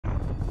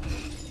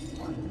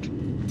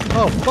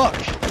Oh, fuck.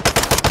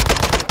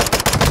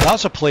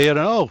 That's a player and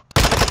all.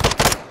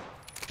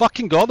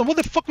 Fucking got them. What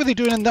the fuck were they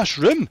doing in this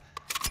room?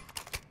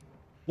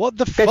 What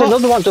the fuck? There's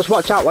another one, just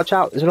watch out, watch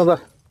out. There's another.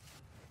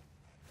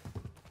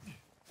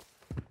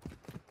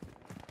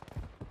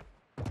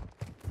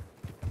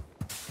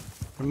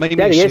 Remind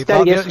There me he to is, save there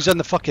that he bit. is. He's in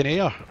the fucking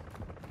air.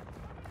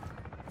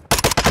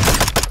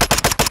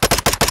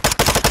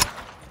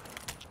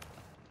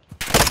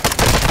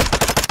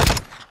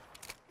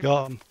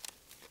 Got him.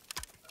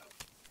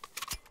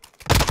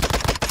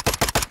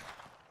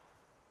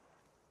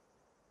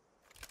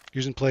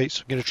 Using plates.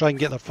 I'm gonna try and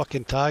get their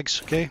fucking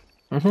tags, okay?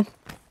 Mhm.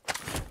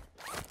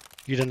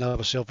 You didn't have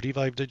a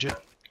self-revive, did you?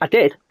 I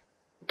did.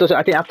 I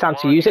didn't have time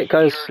to use it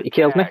because he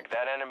killed me.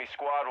 That enemy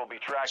squad will be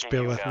tracking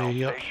Bear you with now. me,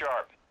 yeah. Stay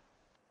sharp.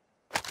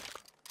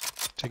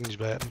 Taking his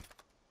bet.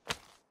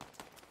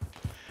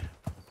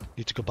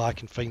 Need to go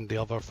back and find the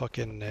other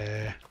fucking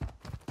the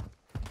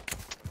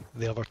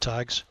other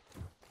tags.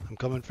 I'm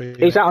coming for you.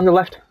 Who's that on the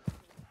left?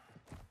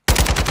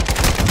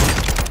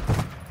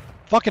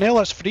 Fucking hell,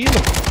 that's 3 of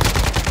them.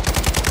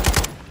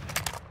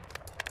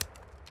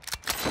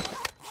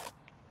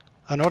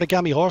 An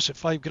origami horse at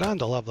 5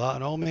 grand, I'll have that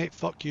and all, mate.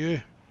 Fuck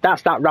you.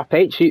 That's that Rap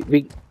H.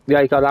 We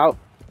already got out.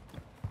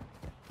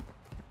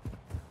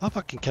 I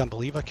fucking can't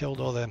believe I killed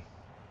all them.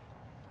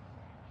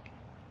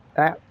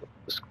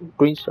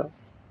 Green stuff.